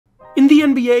In the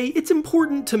NBA, it's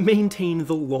important to maintain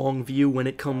the long view when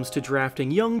it comes to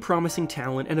drafting young, promising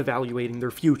talent and evaluating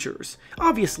their futures.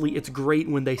 Obviously, it's great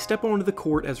when they step onto the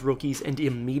court as rookies and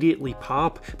immediately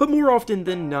pop, but more often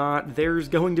than not, there's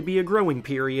going to be a growing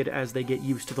period as they get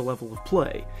used to the level of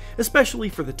play. Especially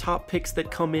for the top picks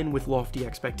that come in with lofty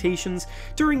expectations,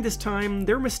 during this time,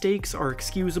 their mistakes are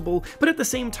excusable, but at the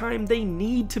same time, they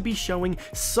need to be showing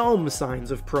some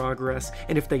signs of progress,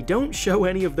 and if they don't show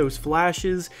any of those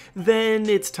flashes, then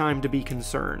it's time to be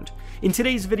concerned. In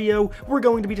today's video, we're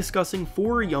going to be discussing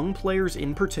 4 young players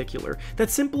in particular that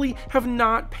simply have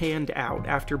not panned out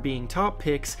after being top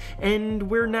picks, and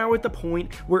we're now at the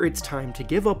point where it's time to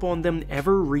give up on them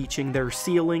ever reaching their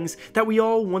ceilings that we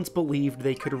all once believed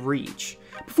they could reach.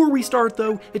 Before we start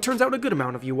though, it turns out a good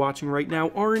amount of you watching right now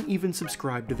aren't even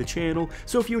subscribed to the channel,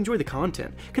 so if you enjoy the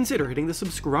content, consider hitting the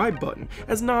subscribe button,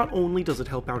 as not only does it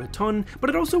help out a ton, but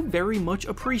it also very much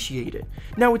appreciate it.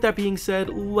 Now with that being said,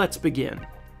 let's begin.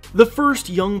 The first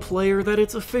young player that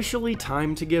it's officially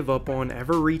time to give up on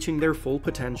ever reaching their full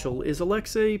potential is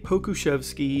Aleksej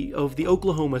Pokusevski of the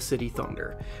Oklahoma City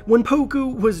Thunder. When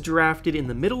Poku was drafted in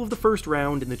the middle of the first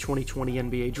round in the 2020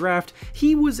 NBA draft,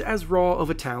 he was as raw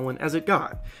of a talent as it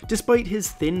got. Despite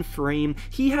his thin frame,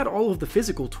 he had all of the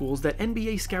physical tools that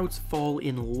NBA scouts fall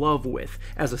in love with,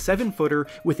 as a 7-footer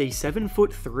with a 7'3"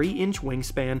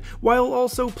 wingspan, while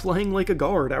also playing like a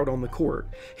guard out on the court.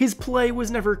 His play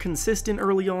was never consistent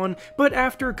early on, but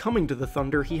after coming to the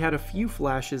Thunder, he had a few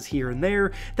flashes here and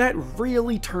there that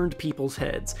really turned people's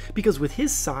heads, because with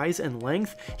his size and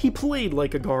length, he played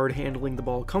like a guard, handling the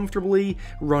ball comfortably,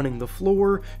 running the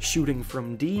floor, shooting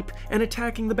from deep, and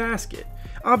attacking the basket.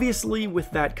 Obviously, with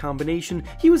that combination,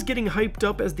 he was getting hyped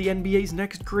up as the NBA's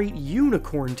next great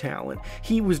unicorn talent.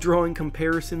 He was drawing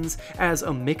comparisons as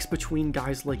a mix between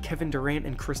guys like Kevin Durant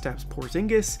and Kristaps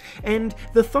Porzingis, and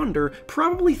the Thunder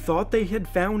probably thought they had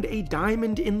found a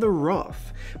diamond in the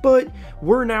rough. But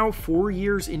we're now 4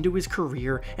 years into his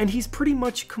career, and he's pretty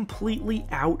much completely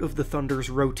out of the Thunder's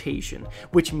rotation,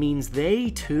 which means they,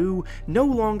 too, no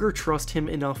longer trust him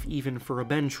enough even for a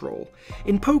bench role.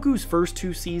 In Poku's first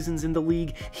 2 seasons in the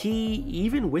league, he,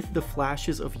 even with the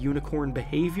flashes of unicorn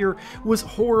behavior, was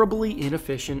horribly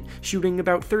inefficient, shooting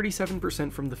about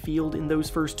 37% from the field in those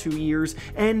first 2 years,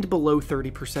 and below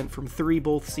 30% from 3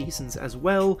 both seasons as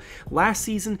well. Last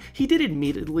season, he did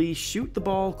admittedly shoot the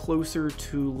ball closer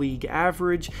to league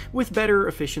average, with better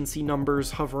efficiency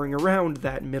numbers hovering around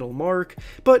that middle mark,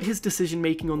 but his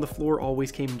decision-making on the floor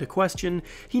always came into question.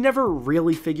 He never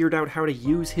really figured out how to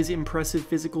use his impressive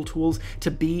physical tools to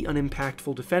be an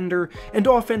impactful defender, and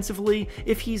offensively,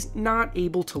 if he's not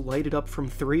able to light it up from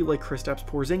 3 like Kristaps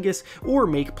Porzingis, or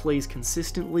make plays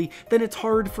consistently, then it's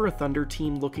hard for a Thunder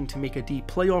team looking to make a deep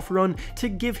playoff run to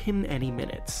give him any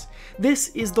minutes. This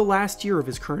is the last year of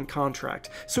his current contract,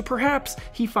 so perhaps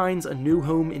he finds a new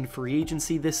home in free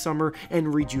agency this summer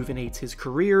and rejuvenates his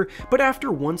career, but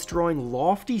after once drawing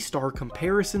lofty star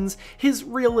comparisons, his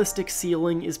realistic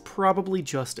ceiling is probably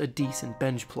just a decent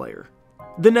bench player.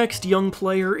 The next young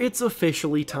player it's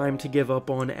officially time to give up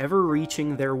on ever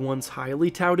reaching their once highly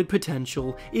touted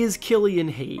potential is Killian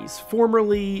Hayes,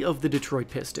 formerly of the Detroit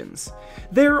Pistons.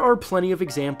 There are plenty of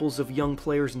examples of young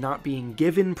players not being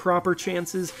given proper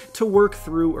chances to work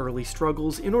through early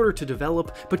struggles in order to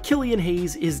develop, but Killian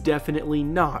Hayes is definitely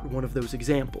not one of those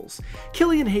examples.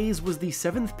 Killian Hayes was the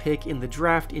 7th pick in the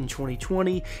draft in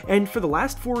 2020, and for the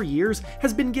last 4 years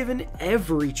has been given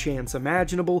every chance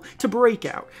imaginable to break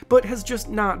out, but has just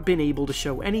not been able to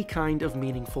show any kind of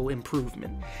meaningful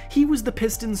improvement. He was the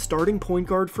Pistons' starting point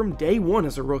guard from day 1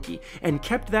 as a rookie, and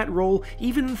kept that role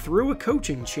even through a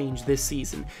coaching change this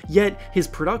season, yet his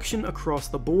production across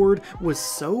the board was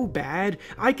so bad,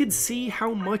 I could see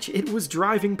how much it was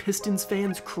driving Pistons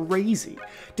fans crazy.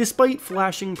 Despite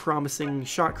flashing promising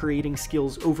shot-creating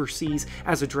skills overseas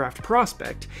as a draft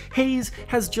prospect, Hayes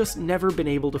has just never been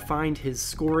able to find his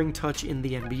scoring touch in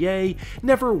the NBA,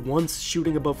 never once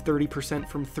shooting above 30%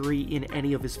 from 3 in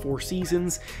any of his 4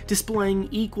 seasons, displaying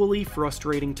equally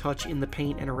frustrating touch in the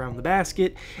paint and around the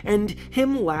basket, and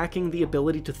him lacking the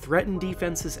ability to threaten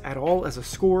defenses at all as a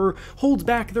scorer holds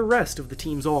back the rest of the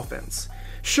team's offense.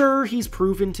 Sure, he's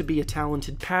proven to be a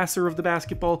talented passer of the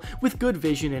basketball with good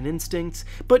vision and instincts,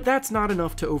 but that's not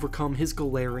enough to overcome his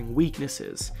glaring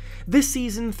weaknesses. This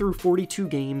season, through 42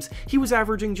 games, he was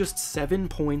averaging just 7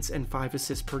 points and 5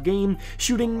 assists per game,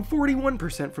 shooting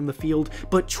 41% from the field,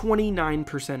 but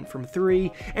 29% from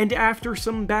 3, and after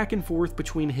some back and forth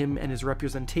between him and his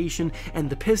representation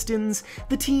and the Pistons,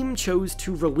 the team chose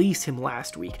to release him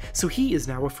last week, so he is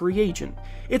now a free agent.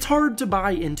 It's hard to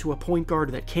buy into a point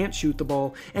guard that can't shoot the ball,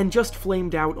 basketball and just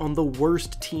flamed out on the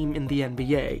worst team in the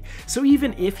NBA. So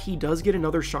even if he does get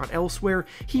another shot elsewhere,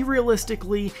 he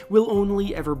realistically will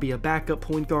only ever be a backup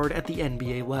point guard at the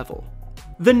NBA level.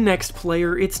 The next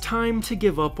player it's time to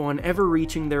give up on ever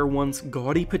reaching their once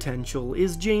gaudy potential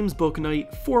is James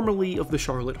Bouknight, formerly of the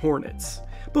Charlotte Hornets.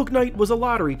 Bouknight was a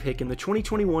lottery pick in the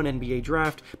 2021 NBA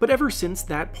draft, but ever since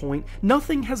that point,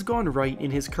 nothing has gone right in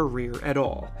his career at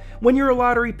all. When you're a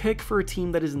lottery pick for a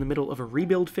team that is in the middle of a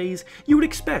rebuild phase, you would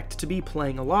expect to be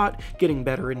playing a lot, getting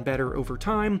better and better over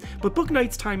time, but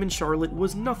Bouknight's time in Charlotte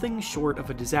was nothing short of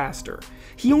a disaster.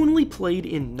 He only played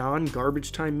in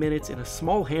non-garbage time minutes in a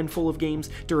small handful of games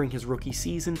during his rookie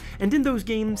season, and in those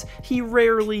games, he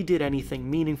rarely did anything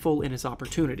meaningful in his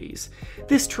opportunities.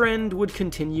 This trend would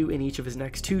continue in each of his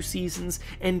next 2 seasons,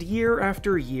 and year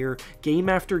after year, game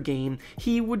after game,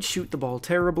 he would shoot the ball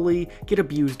terribly, get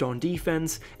abused on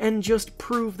defense, and just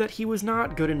prove that he was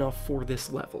not good enough for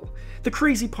this level. The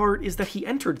crazy part is that he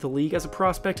entered the league as a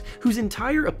prospect whose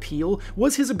entire appeal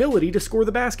was his ability to score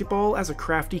the basketball as a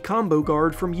crafty combo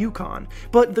guard from UConn,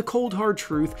 but the cold hard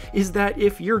truth is that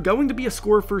if you're going to be a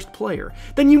score-first player,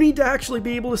 then you need to actually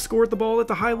be able to score the ball at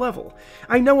the high level.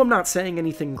 I know I'm not saying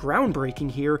anything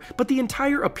groundbreaking here, but the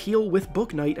entire appeal with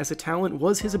Bouknight as a talent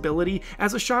was his ability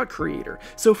as a shot creator,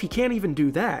 so if he can't even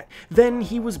do that, then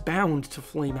he was bound to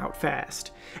flame out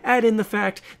fast. Add in the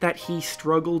fact that he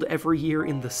struggled every year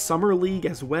in the summer league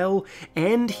as well,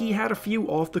 and he had a few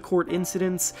off-the-court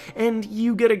incidents, and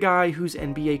you get a guy whose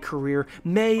NBA career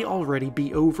may already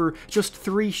be over just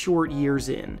 3 short years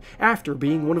in, after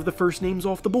being one of the first names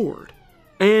off the board.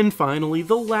 And finally,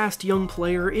 the last young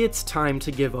player it's time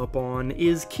to give up on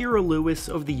is Kira Lewis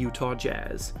of the Utah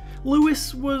Jazz.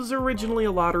 Lewis was originally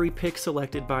a lottery pick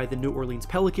selected by the New Orleans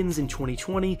Pelicans in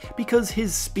 2020 because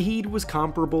his speed was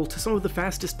comparable to some of the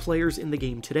fastest players in the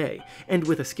game today, and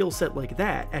with a skill set like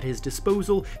that at his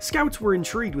disposal, scouts were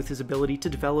intrigued with his ability to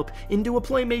develop into a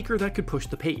playmaker that could push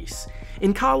the pace.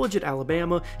 In college at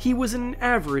Alabama, he was an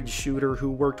average shooter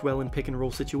who worked well in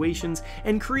pick-and-roll situations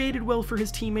and created well for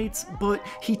his teammates, but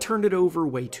he turned it over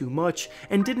way too much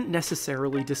and didn't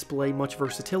necessarily display much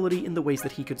versatility in the ways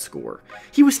that he could score.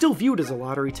 He was still viewed as a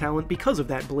lottery talent because of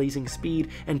that blazing speed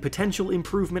and potential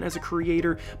improvement as a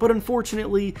creator, but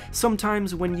unfortunately,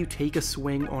 sometimes when you take a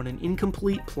swing on an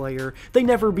incomplete player, they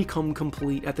never become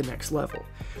complete at the next level.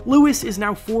 Lewis is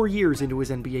now 4 years into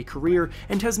his NBA career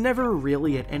and has never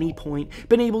really at any point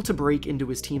been able to break into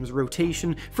his team's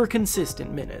rotation for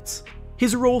consistent minutes.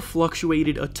 His role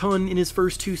fluctuated a ton in his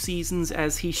first 2 seasons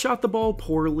as he shot the ball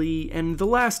poorly, and the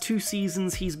last 2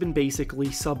 seasons he's been basically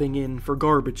subbing in for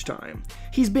garbage time.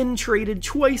 He's been traded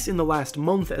twice in the last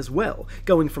month as well,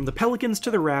 going from the Pelicans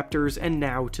to the Raptors and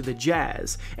now to the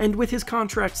Jazz, and with his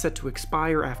contract set to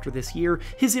expire after this year,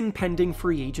 his impending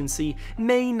free agency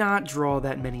may not draw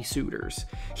that many suitors.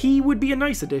 He would be a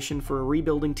nice addition for a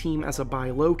rebuilding team as a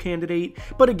buy low candidate,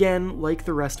 but again, like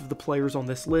the rest of the players on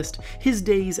this list, his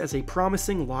days as a promising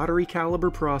lottery caliber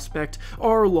prospect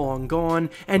are long gone,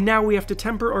 and now we have to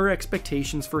temper our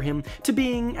expectations for him to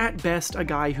being at best a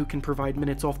guy who can provide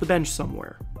minutes off the bench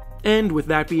somewhere. And with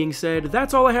that being said,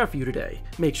 that's all I have for you today.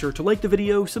 Make sure to like the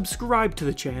video, subscribe to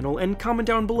the channel, and comment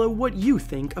down below what you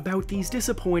think about these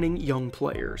disappointing young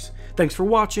players. Thanks for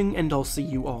watching, and I'll see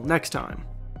you all next time.